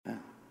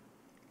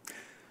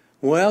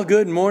Well,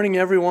 good morning,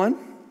 everyone,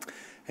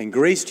 and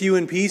grace to you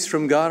and peace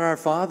from God our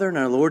Father and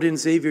our Lord and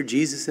Savior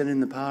Jesus, and in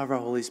the power of our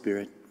Holy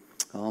Spirit.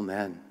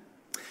 Amen.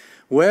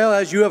 Well,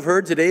 as you have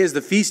heard, today is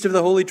the Feast of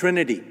the Holy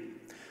Trinity,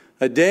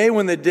 a day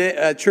when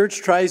the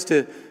church tries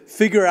to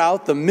figure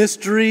out the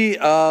mystery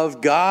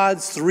of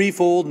God's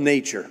threefold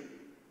nature.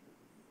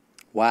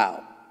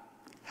 Wow.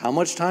 How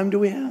much time do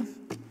we have?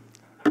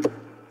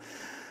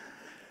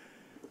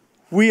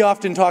 We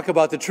often talk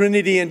about the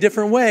Trinity in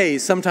different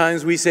ways.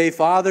 Sometimes we say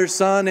Father,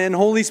 Son, and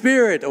Holy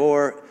Spirit.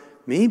 Or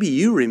maybe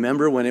you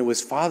remember when it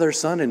was Father,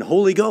 Son, and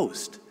Holy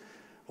Ghost.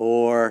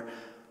 Or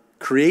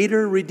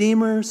Creator,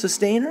 Redeemer,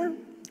 Sustainer.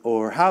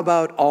 Or how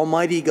about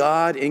Almighty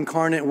God,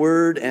 Incarnate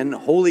Word, and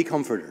Holy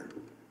Comforter?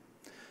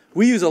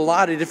 We use a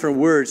lot of different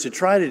words to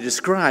try to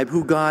describe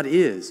who God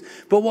is.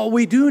 But what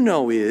we do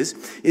know is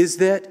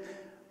that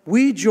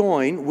we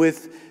join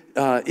with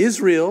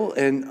Israel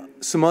and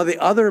some of the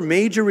other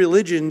major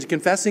religions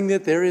confessing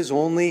that there is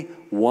only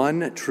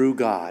one true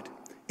God.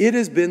 It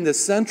has been the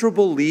central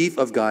belief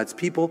of God's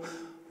people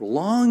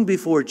long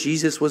before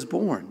Jesus was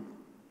born.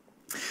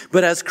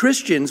 But as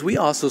Christians, we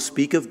also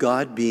speak of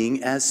God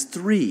being as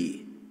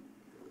three.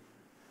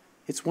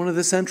 It's one of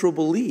the central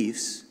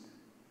beliefs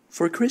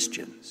for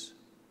Christians.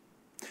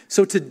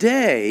 So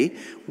today,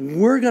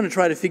 we're going to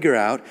try to figure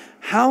out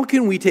how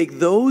can we take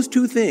those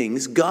two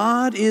things,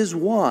 God is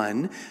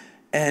one,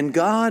 and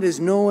God is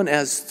known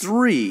as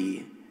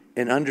three,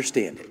 and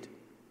understand it.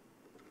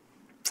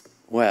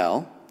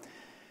 Well,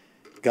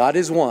 God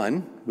is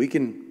one. We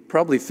can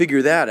probably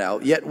figure that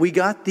out. Yet we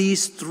got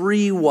these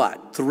three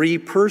what? Three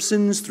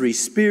persons, three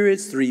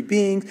spirits, three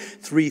beings,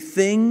 three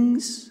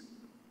things.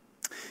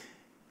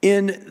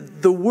 In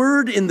the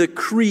word in the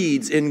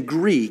creeds in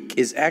Greek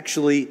is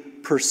actually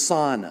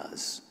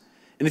personas.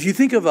 And if you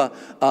think of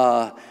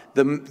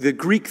the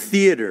Greek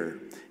theater,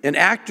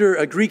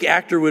 a Greek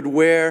actor would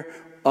wear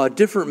a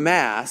different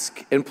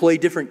mask and play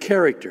different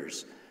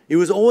characters. It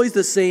was always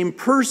the same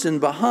person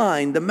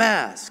behind the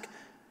mask,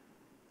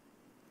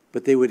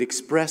 but they would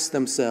express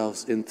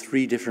themselves in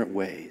three different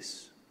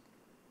ways.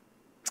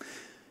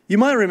 You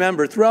might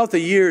remember throughout the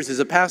years as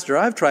a pastor,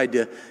 I've tried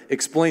to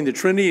explain the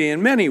Trinity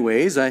in many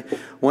ways.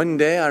 One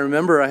day I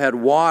remember I had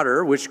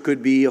water, which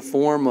could be a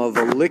form of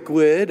a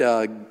liquid,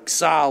 a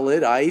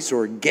solid, ice,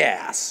 or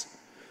gas,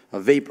 a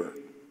vapor.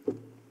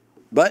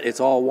 But it's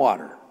all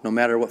water, no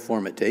matter what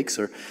form it takes.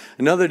 Or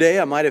another day,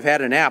 I might have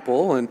had an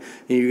apple, and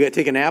you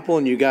take an apple,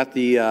 and you got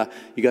the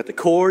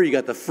core, you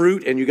got the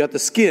fruit, and you got the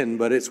skin,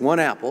 but it's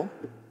one apple.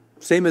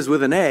 Same as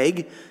with an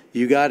egg,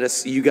 you got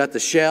the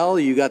shell,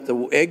 you got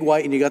the egg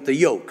white, and you got the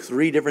yolk.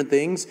 Three different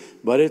things,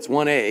 but it's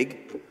one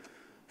egg.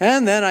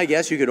 And then I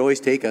guess you could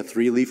always take a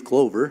three-leaf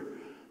clover,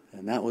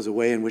 and that was a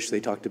way in which they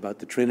talked about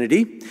the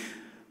Trinity.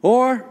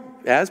 Or,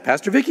 as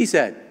Pastor Vicky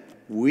said,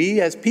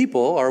 we as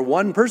people are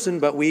one person,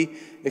 but we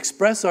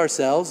express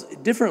ourselves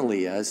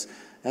differently as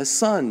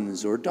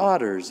sons or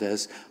daughters,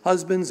 as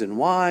husbands and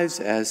wives,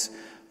 as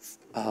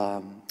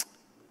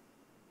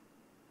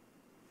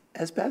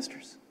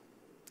pastors,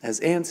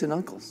 as aunts and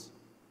uncles.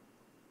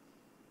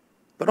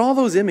 But all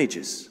those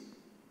images,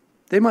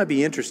 they might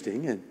be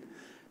interesting, and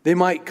they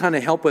might kind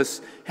of help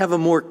us have a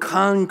more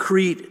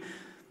concrete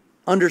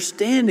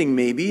understanding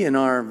maybe in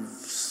our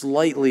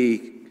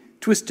slightly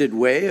twisted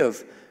way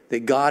of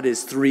that God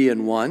is three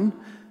in one.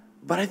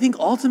 But I think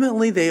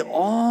ultimately they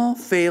all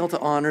fail to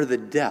honor the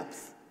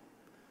depth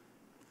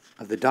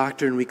of the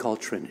doctrine we call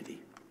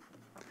Trinity.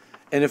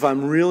 And if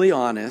I'm really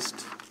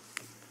honest,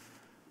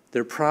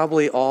 they're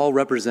probably all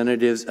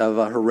representatives of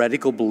a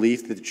heretical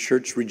belief that the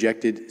church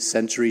rejected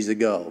centuries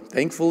ago.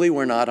 Thankfully,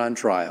 we're not on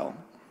trial.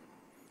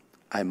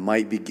 I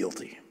might be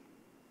guilty.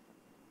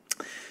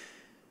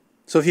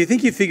 So if you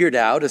think you figured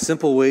out a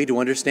simple way to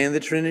understand the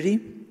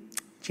Trinity,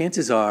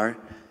 chances are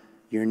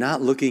you're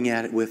not looking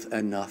at it with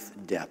enough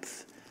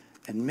depth.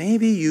 And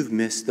maybe you've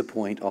missed the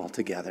point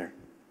altogether.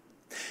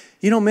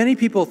 You know, many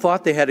people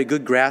thought they had a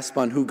good grasp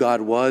on who God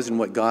was and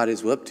what God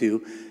is up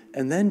to,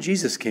 and then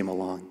Jesus came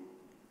along.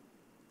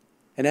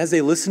 And as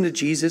they listened to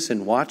Jesus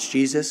and watched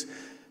Jesus,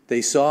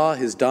 they saw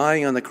his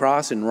dying on the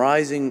cross and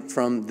rising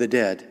from the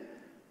dead.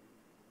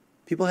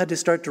 People had to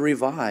start to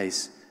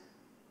revise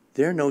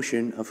their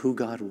notion of who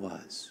God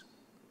was.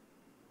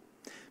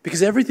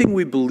 Because everything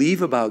we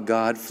believe about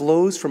God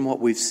flows from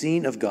what we've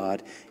seen of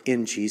God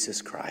in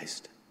Jesus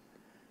Christ.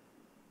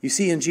 You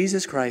see, in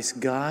Jesus Christ,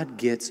 God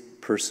gets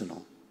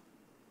personal,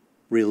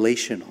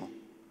 relational,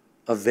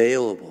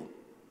 available,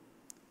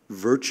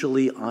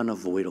 virtually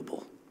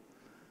unavoidable,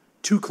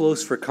 too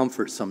close for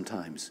comfort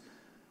sometimes,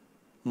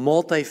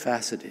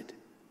 multifaceted,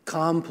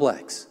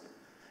 complex.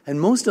 And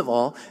most of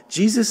all,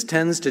 Jesus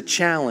tends to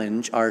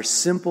challenge our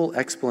simple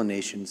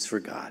explanations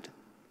for God.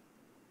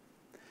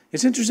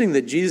 It's interesting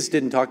that Jesus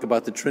didn't talk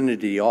about the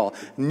Trinity at all.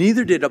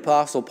 Neither did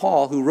Apostle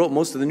Paul, who wrote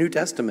most of the New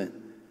Testament.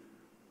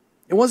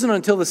 It wasn't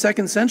until the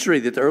 2nd century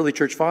that the early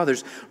church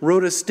fathers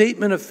wrote a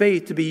statement of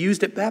faith to be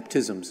used at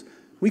baptisms.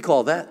 We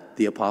call that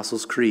the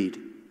Apostles' Creed.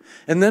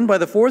 And then by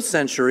the 4th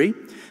century,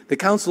 the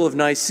Council of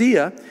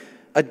Nicaea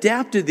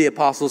adapted the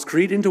Apostles'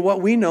 Creed into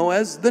what we know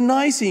as the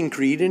Nicene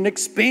Creed and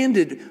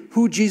expanded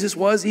who Jesus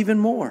was even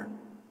more.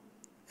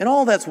 And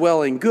all that's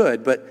well and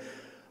good, but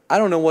I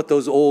don't know what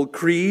those old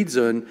creeds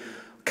and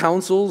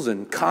councils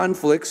and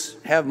conflicts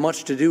have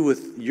much to do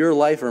with your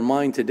life or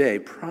mine today.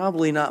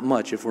 Probably not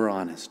much, if we're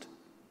honest.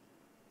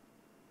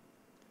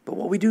 But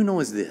what we do know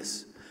is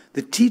this: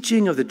 the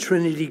teaching of the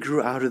Trinity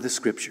grew out of the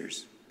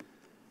Scriptures.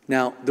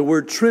 Now, the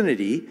word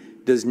Trinity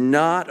does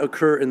not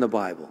occur in the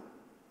Bible,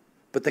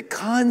 but the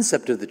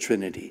concept of the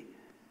Trinity,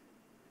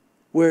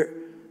 where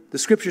the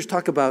Scriptures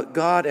talk about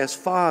God as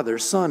Father,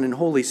 Son, and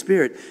Holy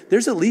Spirit,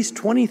 there's at least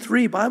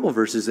 23 Bible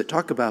verses that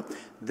talk about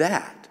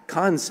that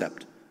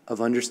concept of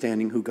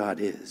understanding who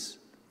God is.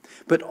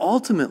 But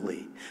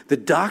ultimately, the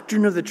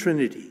doctrine of the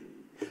Trinity,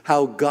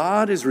 how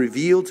God is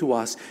revealed to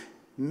us,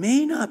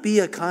 may not be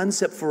a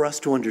concept for us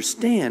to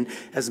understand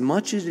as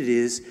much as it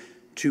is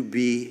to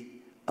be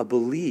a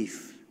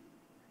belief,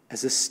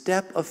 as a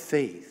step of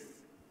faith,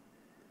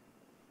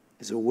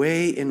 as a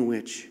way in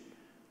which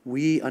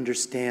we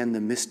understand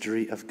the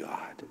mystery of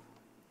God.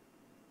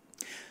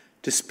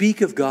 To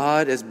speak of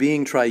God as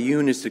being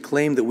triune is to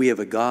claim that we have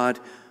a God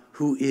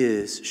who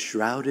is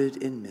shrouded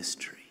in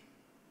mystery.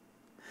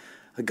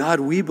 A God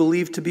we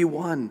believe to be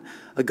one,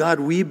 a God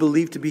we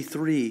believe to be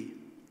three.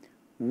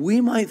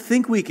 We might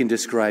think we can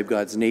describe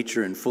God's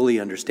nature and fully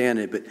understand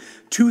it, but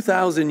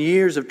 2,000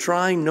 years of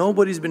trying,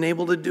 nobody's been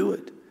able to do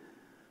it.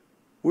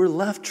 We're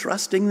left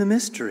trusting the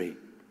mystery.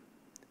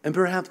 And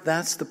perhaps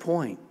that's the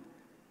point.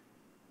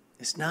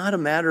 It's not a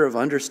matter of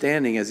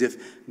understanding as if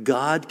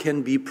God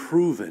can be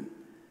proven.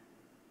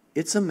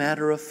 It's a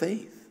matter of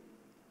faith.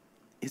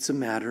 It's a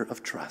matter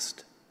of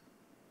trust.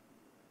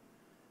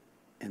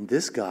 And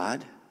this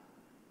God,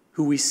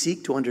 who we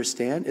seek to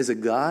understand, is a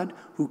God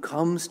who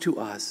comes to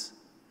us.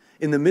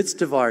 In the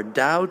midst of our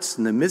doubts,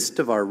 in the midst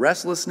of our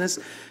restlessness,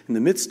 in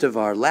the midst of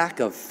our lack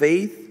of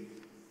faith,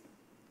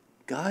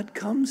 God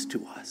comes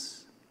to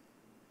us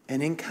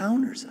and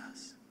encounters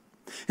us.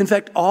 In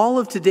fact, all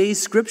of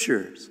today's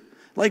scriptures,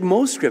 like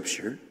most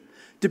scripture,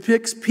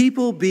 depicts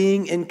people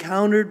being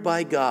encountered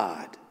by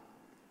God.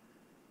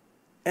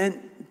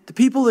 And the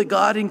people that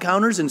God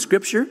encounters in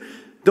scripture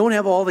don't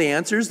have all the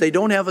answers. They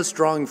don't have a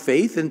strong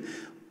faith, and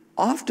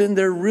often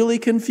they're really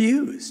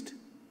confused.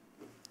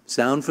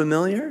 Sound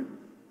familiar?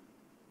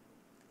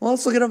 Well,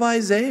 let's look at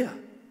Isaiah.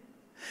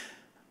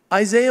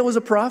 Isaiah was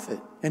a prophet,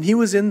 and he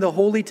was in the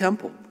holy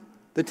temple.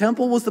 The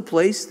temple was the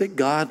place that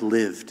God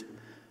lived.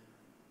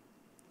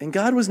 And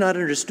God was not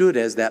understood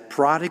as that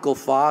prodigal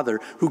father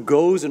who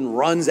goes and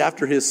runs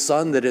after his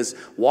son that has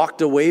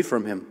walked away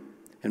from him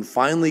and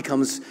finally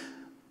comes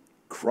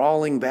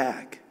crawling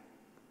back.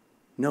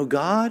 No,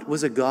 God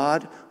was a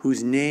God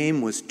whose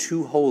name was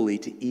too holy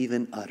to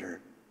even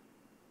utter.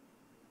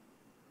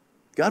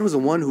 God was the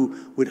one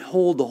who would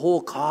hold the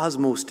whole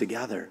cosmos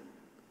together.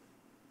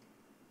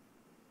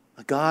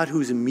 A God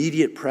whose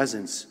immediate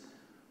presence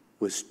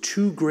was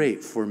too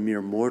great for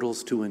mere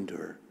mortals to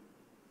endure.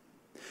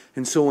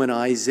 And so when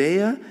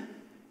Isaiah,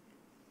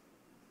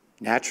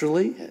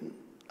 naturally and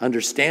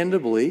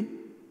understandably,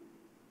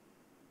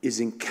 is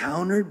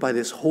encountered by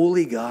this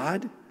holy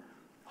God,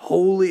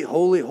 holy,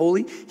 holy,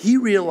 holy, he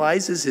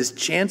realizes his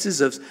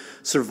chances of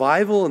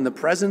survival in the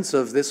presence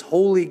of this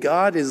holy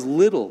God is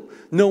little.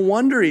 No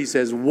wonder he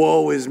says,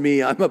 "Woe is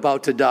me, I'm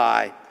about to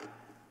die."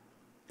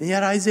 And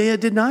yet Isaiah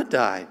did not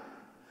die,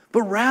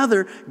 but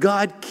rather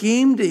God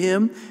came to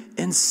him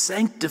and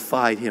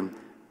sanctified him,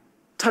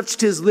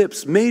 touched his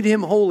lips, made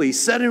him holy,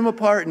 set him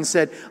apart, and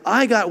said,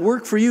 "I got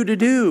work for you to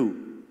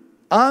do.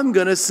 I'm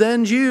going to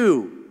send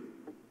you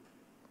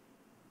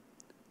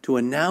to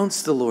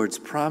announce the Lord's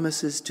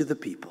promises to the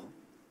people."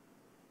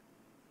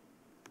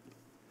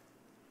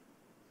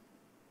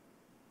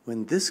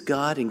 When this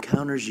God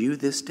encounters you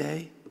this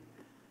day,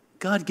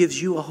 God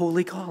gives you a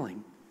holy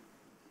calling.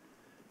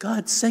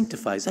 God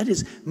sanctifies, that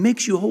is,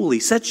 makes you holy,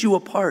 sets you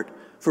apart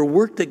for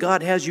work that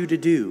God has you to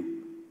do.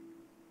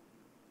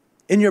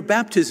 In your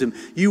baptism,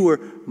 you were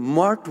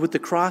marked with the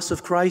cross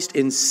of Christ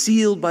and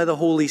sealed by the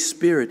Holy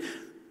Spirit.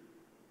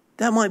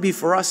 That might be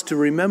for us to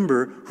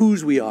remember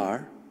whose we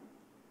are,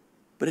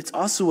 but it's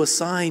also a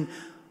sign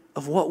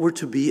of what we're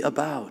to be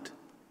about,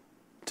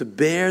 to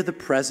bear the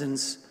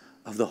presence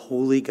of the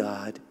holy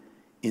God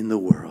in the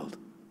world.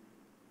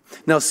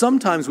 Now,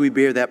 sometimes we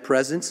bear that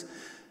presence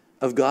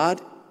of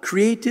God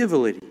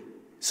creatively.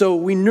 So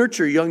we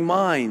nurture young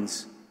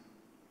minds,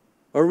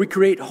 or we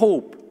create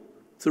hope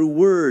through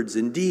words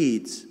and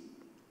deeds.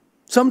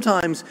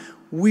 Sometimes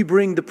we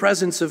bring the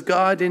presence of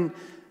God and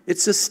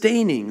it's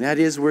sustaining. That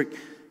is, we're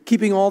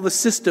keeping all the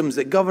systems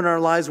that govern our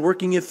lives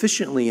working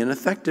efficiently and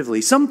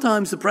effectively.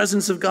 Sometimes the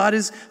presence of God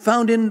is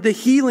found in the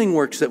healing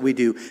works that we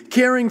do,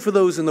 caring for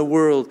those in the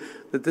world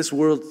that this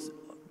world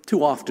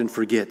too often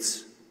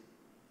forgets,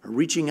 or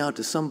reaching out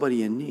to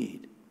somebody in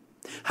need.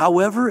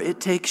 However it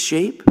takes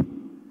shape,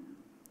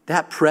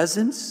 that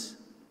presence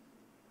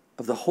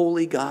of the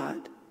holy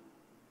God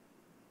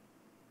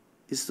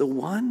is the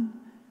one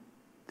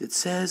that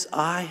says,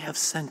 "I have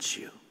sent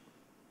you,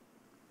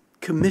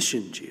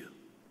 commissioned you,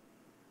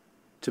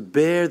 to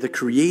bear the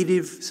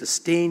creative,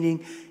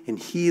 sustaining, and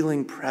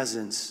healing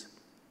presence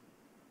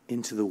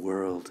into the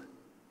world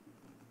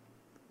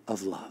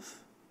of love.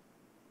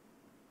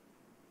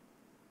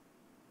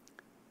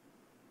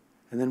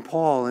 And then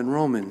Paul in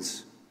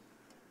Romans,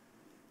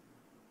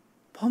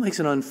 Paul makes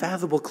an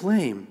unfathomable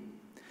claim.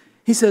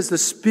 He says, the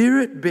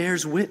Spirit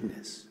bears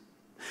witness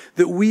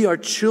that we are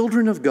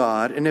children of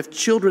God, and if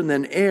children,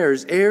 then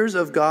heirs, heirs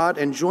of God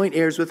and joint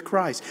heirs with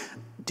Christ.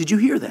 Did you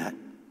hear that?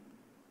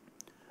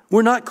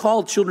 We're not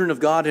called children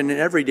of God in an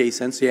everyday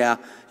sense. Yeah,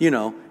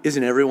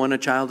 isn't everyone a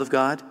child of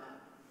God?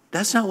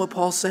 That's not what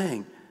Paul's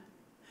saying.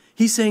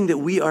 He's saying that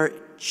we are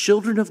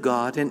children of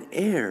God and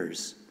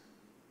heirs.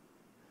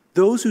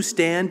 Those who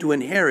stand to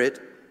inherit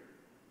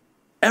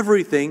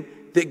everything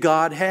that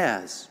God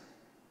has.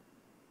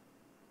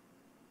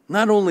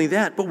 Not only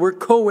that, but we're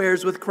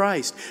co-heirs with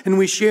Christ, and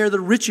we share the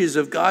riches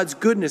of God's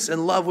goodness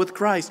and love with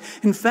Christ.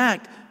 In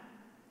fact,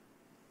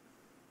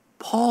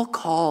 Paul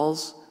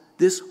calls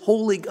this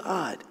holy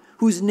God,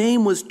 whose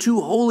name was too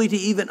holy to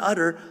even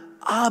utter,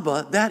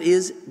 Abba, that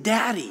is,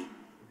 Daddy.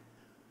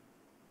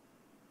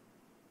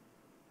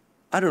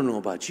 I don't know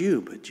about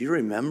you, but do you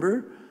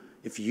remember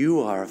if you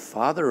are a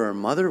father or a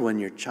mother when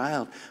your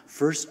child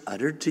first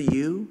uttered to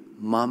you,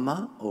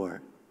 Mama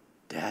or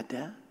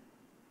Dada?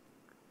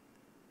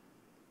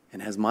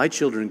 And as my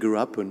children grew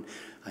up, and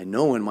I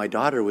know when my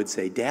daughter would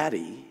say,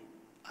 Daddy,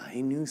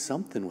 I knew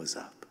something was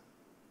up.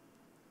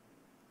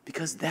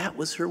 Because that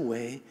was her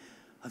way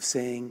of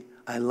saying,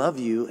 I love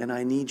you and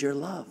I need your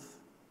love.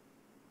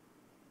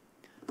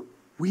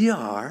 We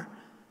are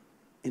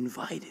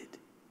invited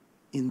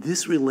in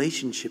this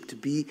relationship to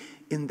be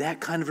in that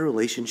kind of a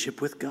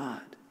relationship with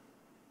God.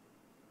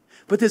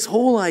 But this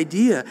whole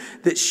idea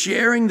that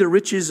sharing the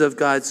riches of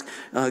God's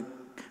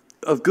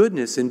of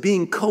goodness and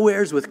being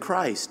co-heirs with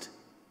Christ,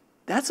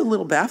 that's a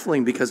little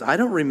baffling because I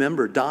don't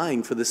remember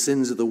dying for the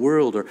sins of the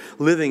world or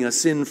living a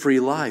sin-free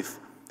life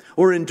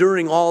or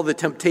enduring all the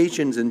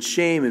temptations and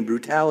shame and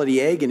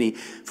brutality, agony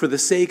for the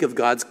sake of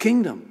God's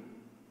kingdom.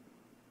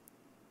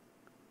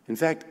 In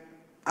fact,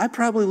 I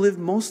probably live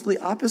mostly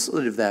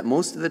opposite of that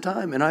most of the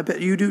time, and I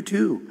bet you do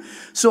too.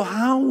 So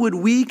how would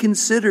we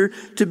consider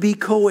to be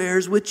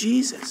co-heirs with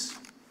Jesus?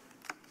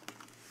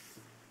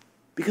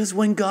 Because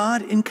when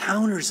God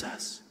encounters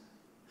us,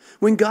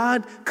 when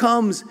God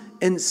comes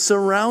and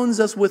surrounds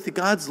us with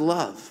God's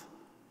love,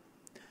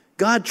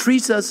 God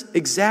treats us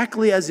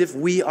exactly as if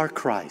we are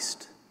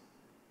Christ.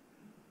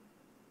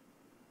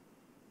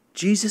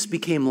 Jesus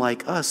became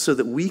like us so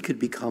that we could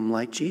become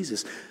like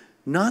Jesus.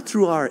 Not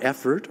through our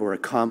effort or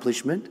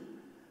accomplishment,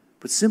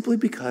 but simply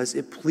because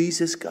it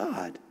pleases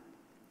God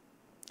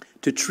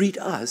to treat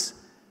us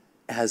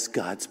as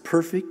God's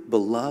perfect,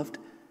 beloved,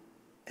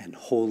 and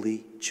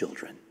holy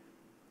children.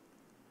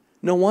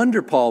 No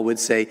wonder Paul would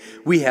say,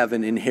 we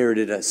haven't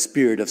inherited a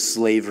spirit of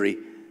slavery.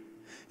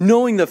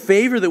 Knowing the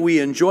favor that we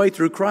enjoy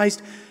through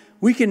Christ,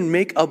 we can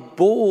make a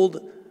bold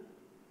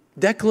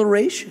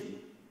declaration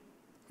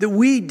that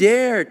we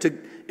dare to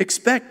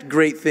expect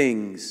great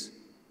things,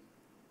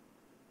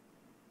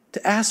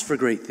 to ask for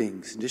great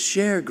things, and to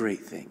share great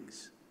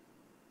things.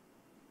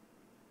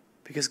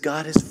 Because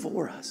God is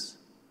for us.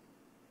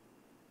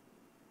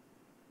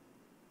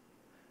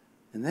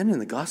 And then in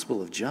the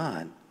Gospel of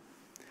John,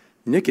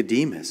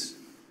 Nicodemus,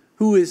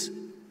 who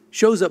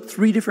shows up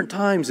 3 different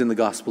times in the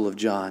Gospel of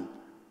John,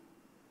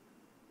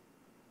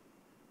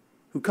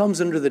 who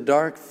comes under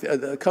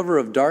the cover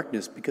of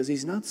darkness because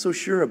he's not so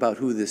sure about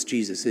who this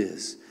Jesus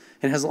is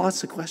and has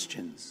lots of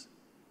questions.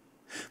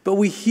 But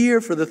we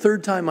hear for the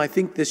 3rd time, I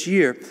think, this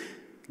year,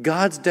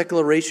 God's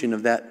declaration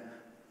of that,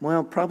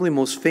 probably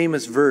most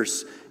famous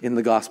verse in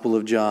the Gospel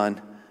of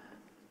John.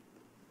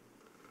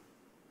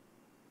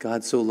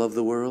 God so loved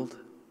the world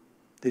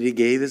that he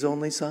gave his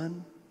only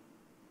son.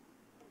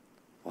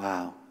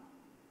 Wow.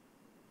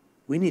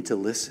 We need to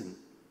listen.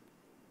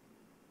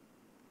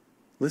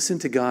 Listen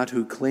to God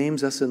who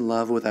claims us in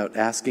love without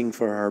asking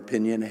for our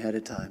opinion ahead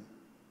of time.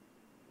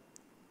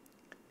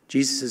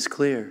 Jesus is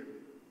clear.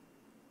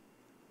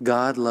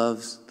 God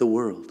loves the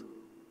world.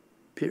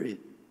 Period.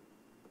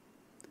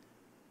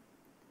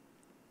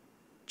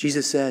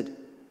 Jesus said,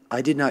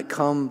 I did not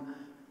come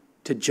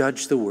to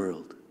judge the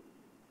world,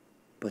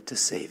 but to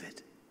save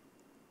it.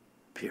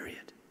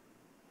 Period.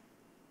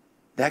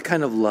 That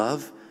kind of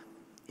love,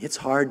 it's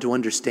hard to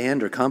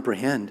understand or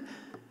comprehend,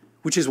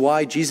 which is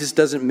why Jesus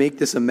doesn't make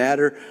this a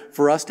matter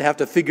for us to have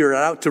to figure it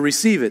out to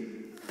receive it.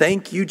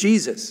 Thank you,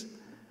 Jesus.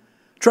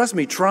 Trust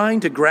me,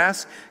 trying to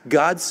grasp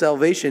God's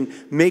salvation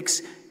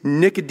makes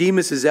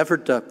Nicodemus'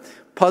 effort to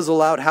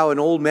puzzle out how an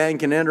old man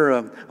can enter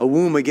a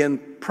womb again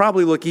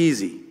probably look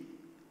easy.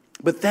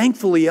 But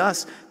thankfully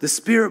the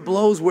Spirit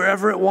blows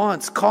wherever it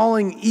wants,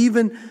 calling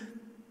even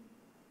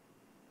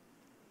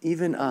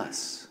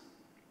us,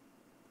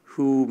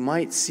 who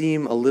might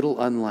seem a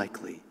little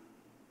unlikely,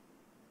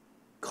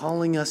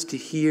 calling us to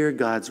hear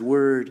God's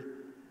word,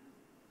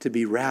 to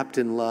be wrapped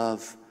in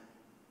love,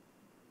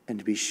 and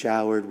to be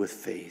showered with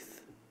faith.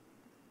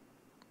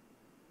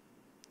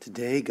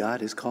 Today,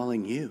 God is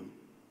calling you.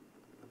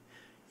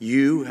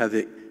 You have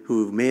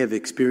who may have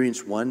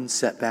experienced one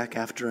setback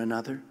after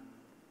another.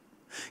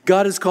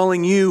 God is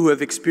calling you who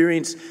have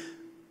experienced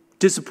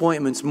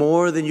disappointments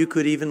more than you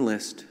could even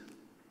list.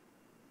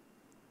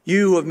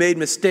 You who have made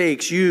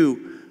mistakes,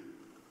 you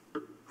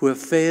who have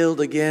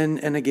failed again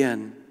and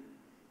again.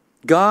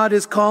 God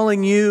is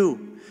calling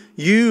you,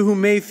 you who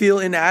may feel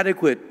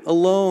inadequate,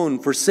 alone,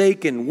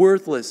 forsaken,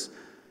 worthless,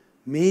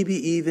 maybe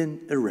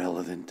even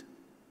irrelevant.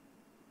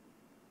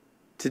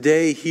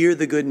 Today, hear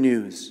the good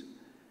news.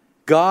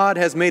 God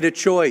has made a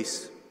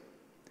choice.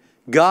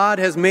 God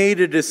has made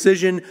a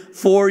decision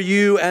for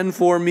you and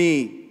for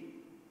me.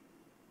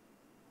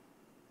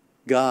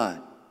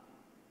 God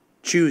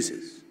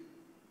chooses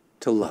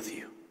to love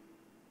you.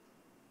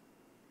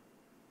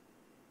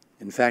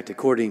 In fact,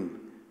 according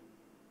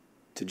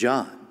to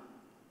John,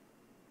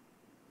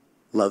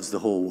 loves the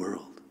whole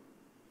world.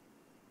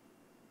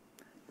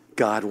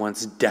 God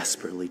wants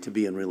desperately to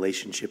be in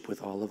relationship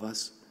with all of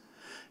us.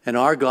 And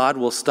our God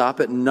will stop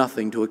at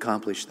nothing to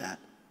accomplish that.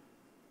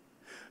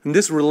 And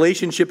this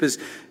relationship is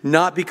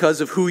not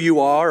because of who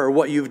you are or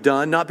what you've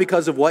done, not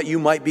because of what you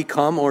might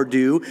become or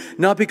do,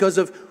 not because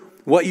of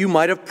what you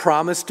might have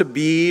promised to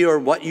be or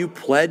what you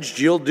pledged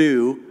you'll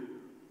do.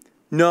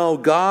 No,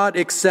 God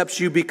accepts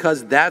you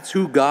because that's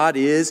who God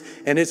is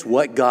and it's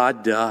what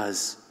God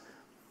does.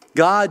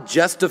 God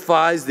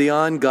justifies the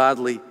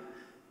ungodly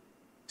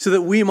so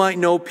that we might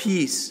know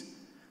peace,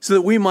 so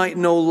that we might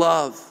know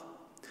love,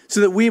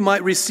 so that we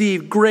might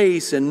receive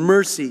grace and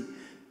mercy,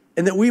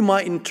 and that we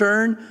might in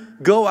turn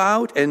go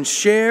out and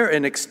share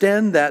and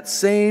extend that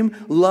same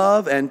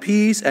love and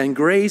peace and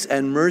grace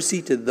and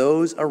mercy to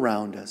those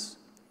around us.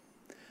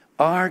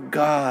 Our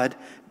God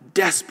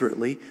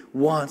desperately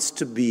wants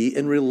to be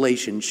in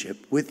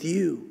relationship with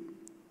you.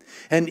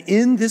 And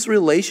in this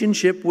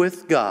relationship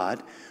with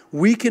God,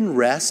 we can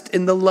rest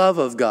in the love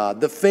of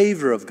God, the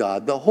favor of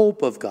God, the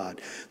hope of God,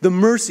 the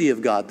mercy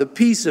of God, the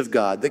peace of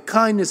God, the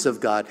kindness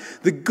of God,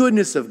 the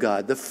goodness of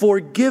God, the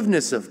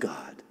forgiveness of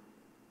God.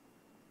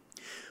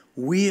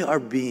 We are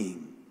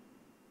being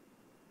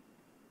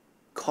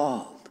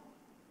called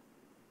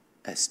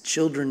as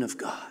children of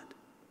God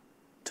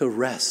to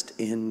rest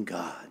in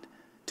God,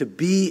 to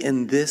be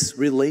in this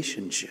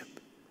relationship.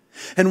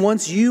 And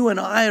once you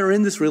and I are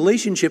in this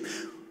relationship,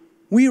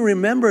 we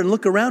remember and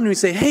look around and we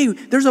say, hey,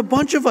 there's a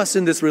bunch of us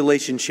in this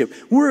relationship.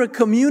 We're a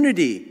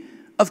community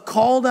of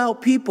called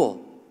out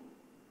people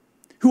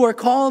who are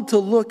called to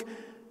look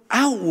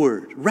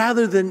outward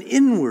rather than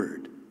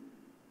inward.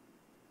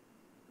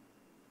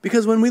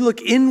 Because when we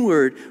look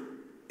inward,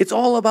 it's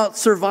all about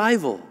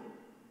survival.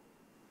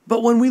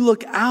 But when we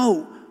look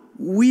out,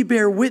 we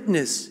bear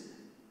witness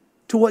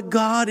to what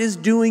God is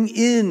doing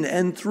in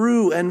and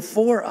through and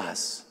for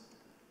us.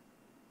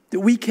 That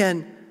we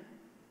can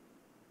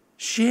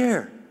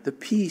share the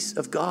peace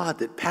of God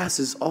that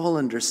passes all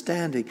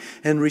understanding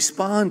and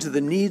respond to the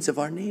needs of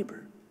our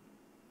neighbor.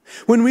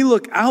 When we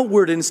look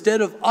outward instead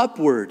of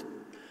upward,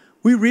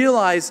 we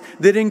realize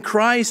that in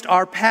Christ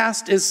our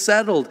past is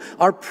settled,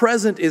 our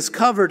present is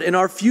covered, and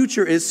our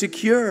future is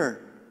secure.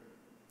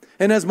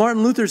 And as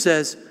Martin Luther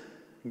says,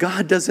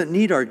 God doesn't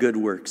need our good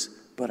works,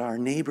 but our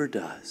neighbor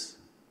does.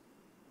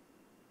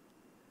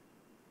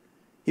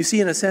 You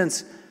see, in a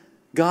sense,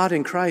 God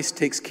in Christ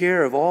takes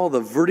care of all the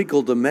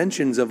vertical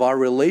dimensions of our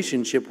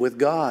relationship with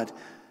God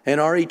and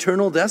our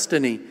eternal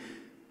destiny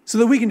so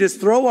that we can just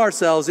throw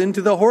ourselves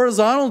into the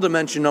horizontal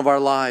dimension of our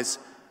lives,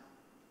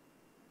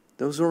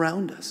 those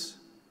around us.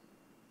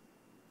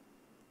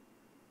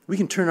 We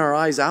can turn our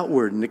eyes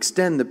outward and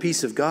extend the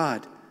peace of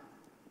God.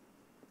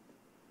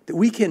 That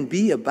we can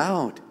be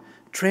about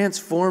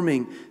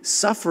transforming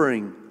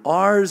suffering,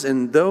 ours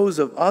and those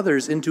of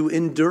others, into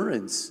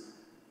endurance,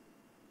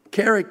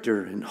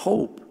 character, and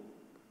hope.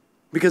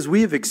 Because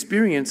we have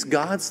experienced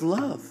God's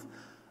love,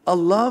 a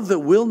love that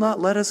will not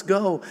let us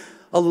go,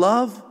 a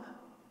love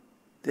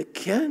that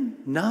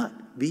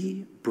cannot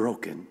be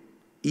broken,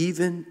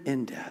 even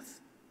in death.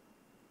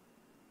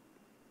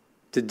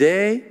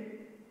 Today,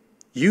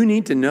 you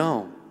need to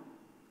know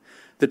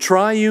the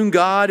triune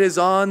God is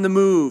on the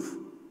move.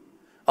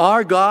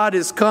 Our God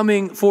is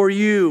coming for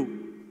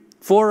you,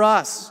 for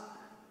us.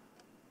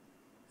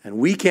 And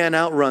we can't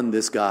outrun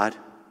this God.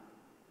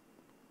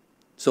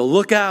 So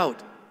look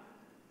out.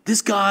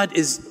 This God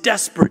is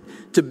desperate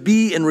to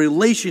be in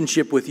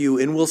relationship with you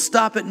and will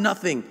stop at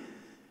nothing.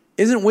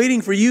 Isn't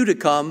waiting for you to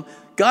come.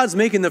 God's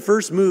making the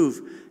first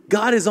move.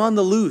 God is on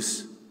the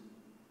loose.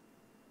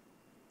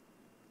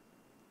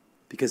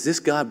 Because this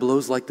God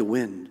blows like the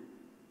wind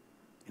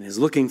and is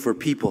looking for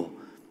people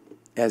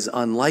as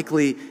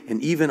unlikely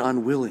and even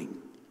unwilling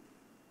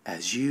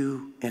as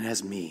you and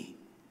as me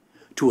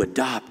to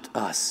adopt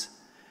us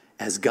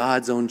as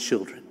God's own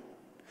children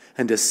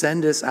and to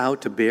send us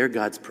out to bear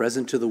God's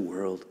presence to the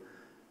world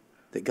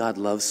that God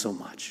loves so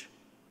much.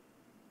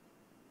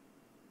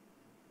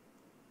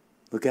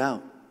 Look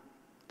out.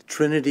 The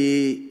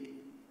Trinity,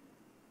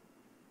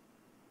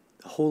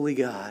 the Holy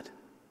God,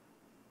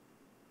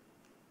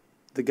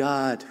 the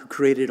God who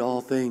created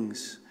all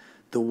things,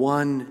 the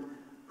one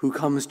who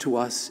comes to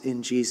us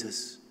in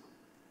Jesus,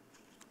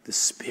 the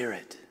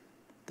Spirit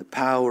the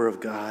power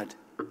of God,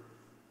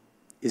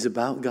 is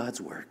about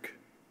God's work,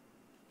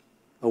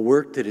 a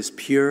work that is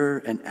pure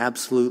and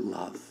absolute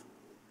love.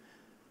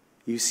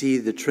 You see,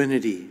 the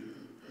Trinity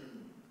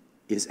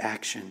is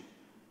action,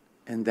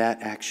 and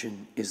that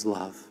action is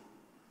love.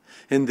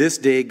 And this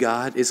day,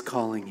 God is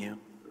calling you.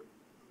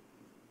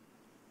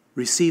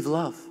 Receive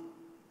love.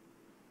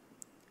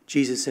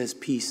 Jesus says,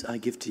 peace I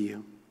give to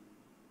you.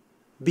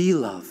 Be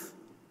love.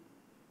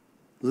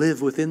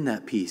 Live within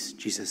that peace,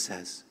 Jesus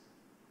says,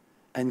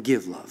 and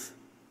give love.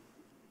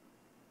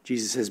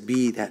 Jesus says,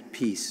 be that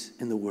peace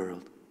in the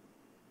world.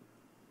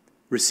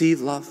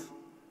 Receive love,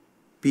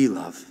 be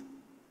love,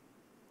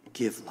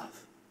 give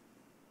love.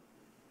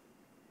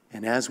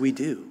 And as we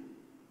do,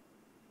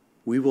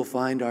 we will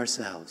find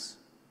ourselves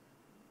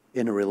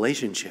in a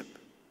relationship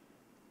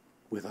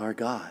with our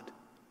God,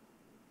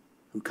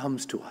 who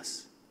comes to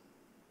us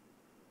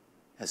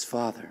as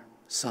Father,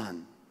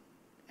 Son,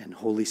 and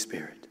Holy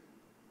Spirit,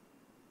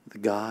 the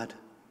God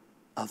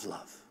of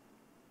love.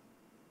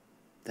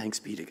 Thanks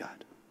be to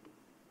God.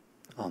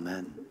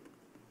 Amen.